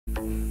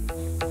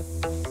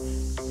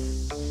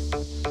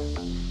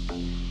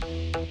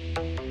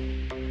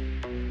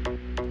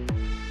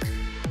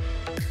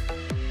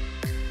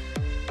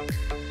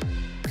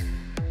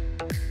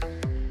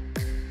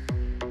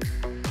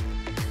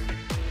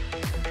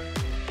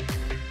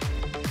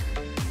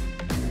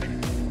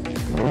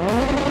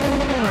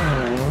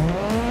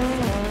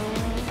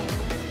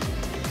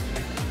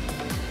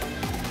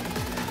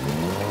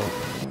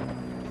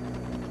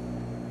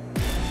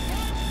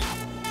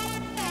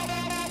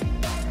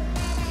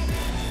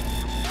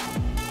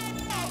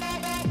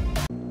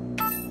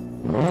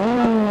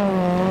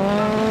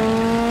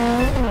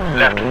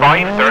Left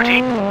 5,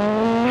 30.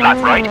 Flat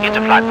right into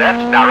flat left,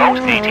 narrows,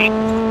 80.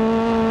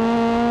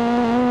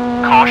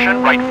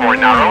 Caution, right 4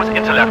 narrows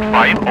into left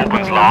 5,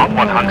 opens long,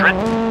 100.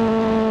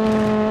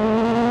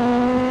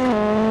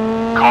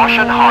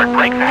 Caution, hard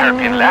brake for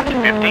hairpin left,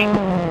 50.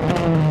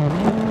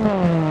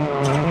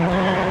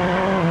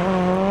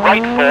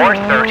 Right 4,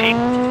 30.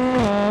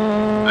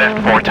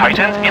 Left 4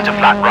 tightens into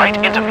flat right,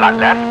 into flat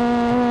left.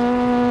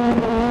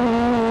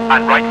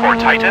 And right 4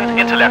 tightens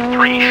into left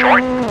 3,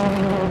 short.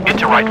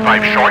 Into right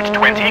 5 short,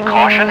 20,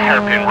 caution,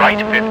 hairpin right,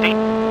 50.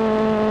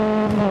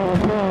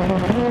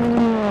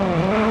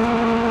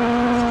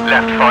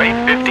 Left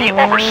 5, 50,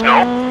 over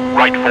snow.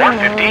 Right 4,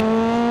 50.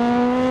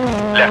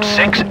 Left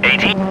 6,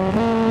 80.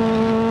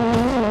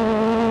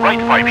 Right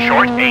 5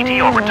 short,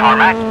 80, over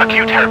tarmac.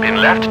 Acute hairpin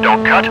left,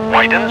 don't cut,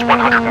 widens,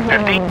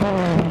 150.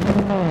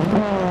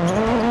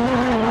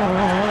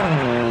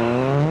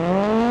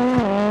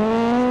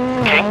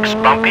 Kinks,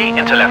 bumpy,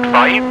 into left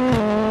 5.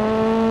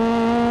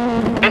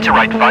 Into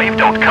right 5,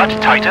 don't cut,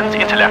 tightens,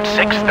 into left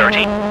 6,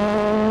 30.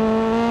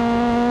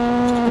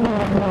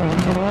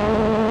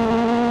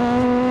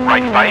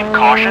 Right 5,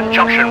 caution,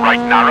 junction right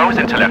narrows,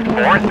 into left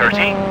 4,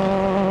 30.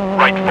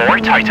 Right 4,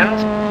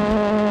 tightens.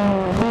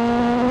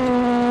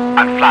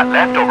 And flat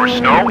left over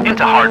snow,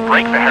 into hard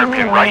brake for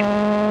hairpin right.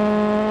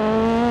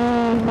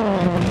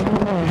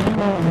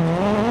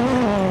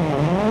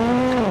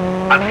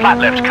 And flat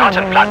left cut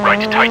and flat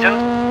right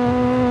tightens.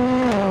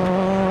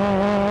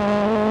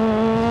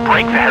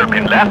 Brake for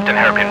hairpin left and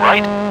hairpin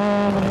right.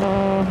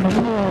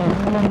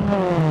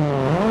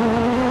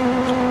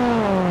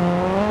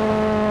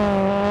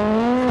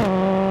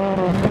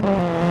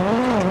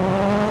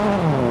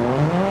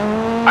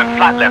 And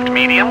flat left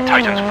medium,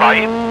 tightens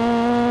 5.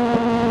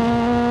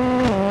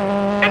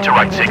 Into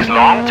right 6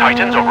 long,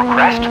 tightens over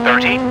crest,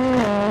 30.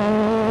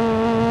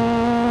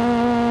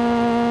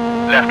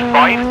 Left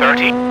 5,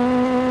 30.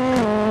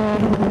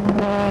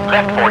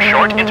 Left 4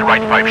 short, into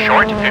right 5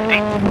 short, 50.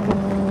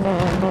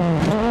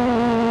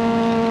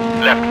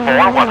 Left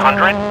 4,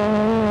 100.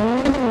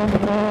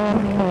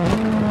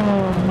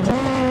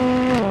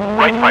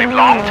 Right 5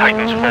 long,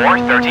 tightens 4,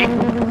 30.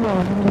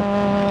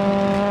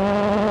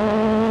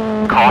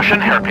 Caution,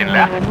 hairpin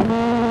left.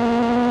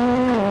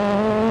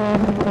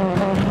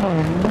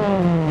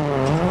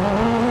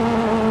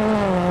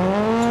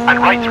 And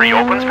right 3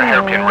 opens for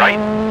hairpin right.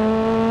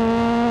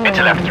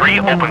 Into left 3,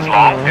 opens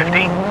long,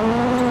 50.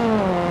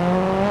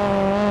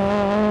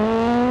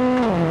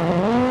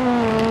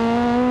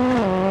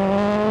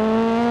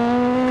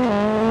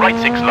 Right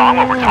 6 long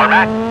over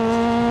tarmac.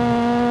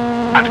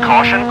 And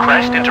caution,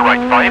 crest into right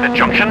 5 at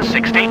junction,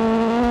 60.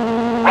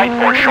 Right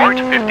 4 short,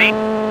 50.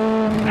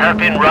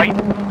 Hairpin right.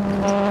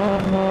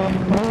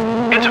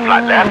 Into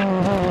flat left.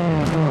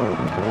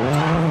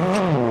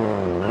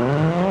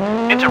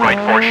 Into right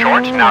 4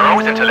 short,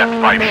 narrows into left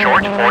 5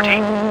 short,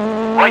 40.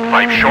 Right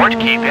 5 short,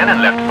 keep in,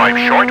 and left 5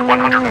 short,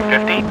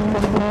 150.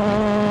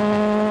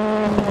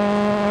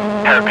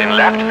 Hairpin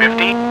left,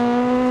 50.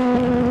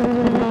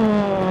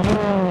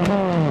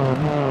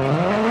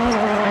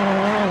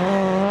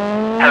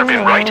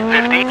 Hairpin right,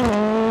 50.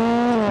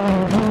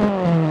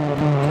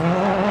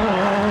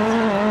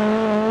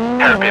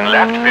 Hairpin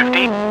left,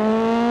 50.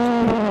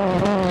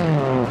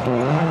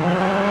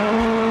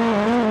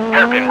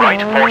 Hairpin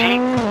right, 40.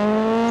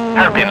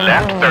 Hairpin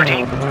left,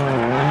 30.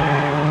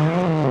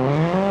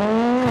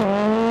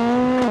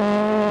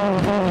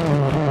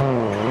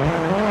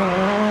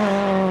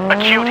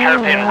 Acute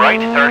hairpin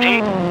right,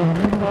 30.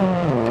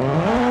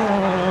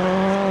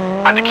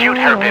 And acute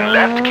hairpin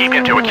left, keep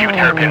into acute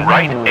hairpin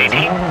right,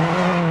 80.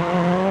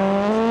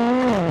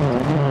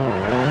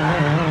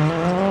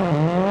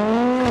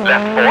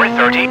 Left 4,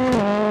 30.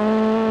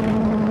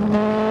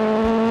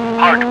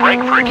 Hard brake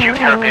for acute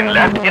hairpin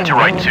left, into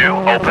right 2,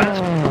 opens.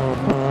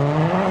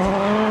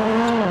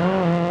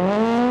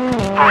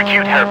 For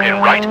acute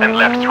hairpin right and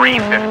left 3,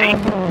 50.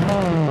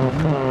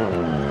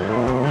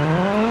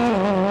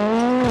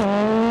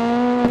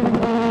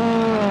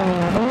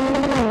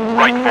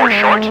 Right 4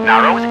 short,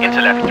 narrows,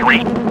 into left 3.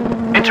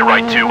 Into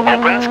right 2,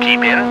 opens,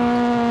 keep in.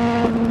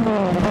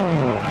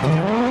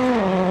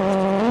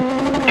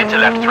 Into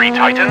left 3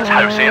 tightens,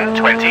 house in,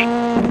 20.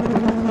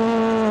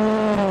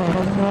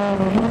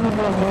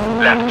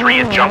 Left 3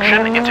 at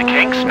junction, into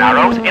kinks,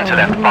 narrows, into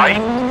left 5.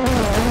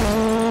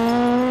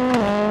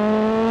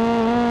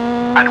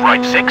 And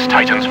right 6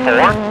 tightens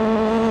 4.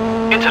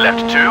 Into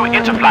left 2,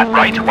 into flat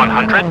right,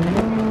 100.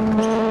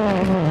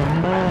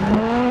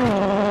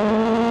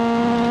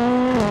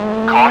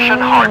 Caution,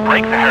 hard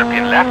brake for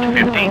hairpin left,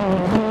 50.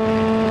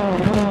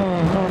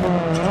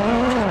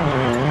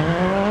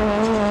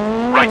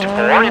 Right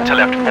 4 into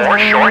left 4,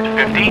 short,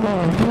 50.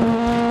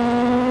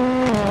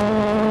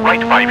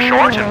 Right 5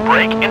 short and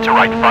brake into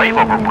right 5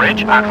 over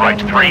bridge and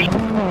right 3.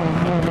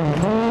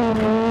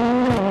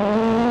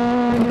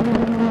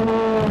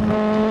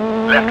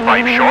 Left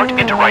 5 short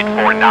into right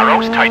 4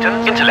 narrows,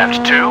 tightens, into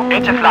left 2,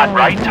 into flat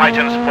right,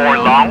 tightens 4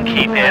 long,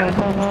 keep in.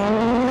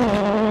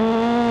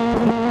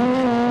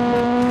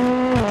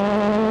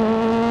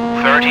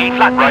 30,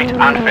 flat right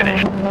and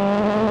finished.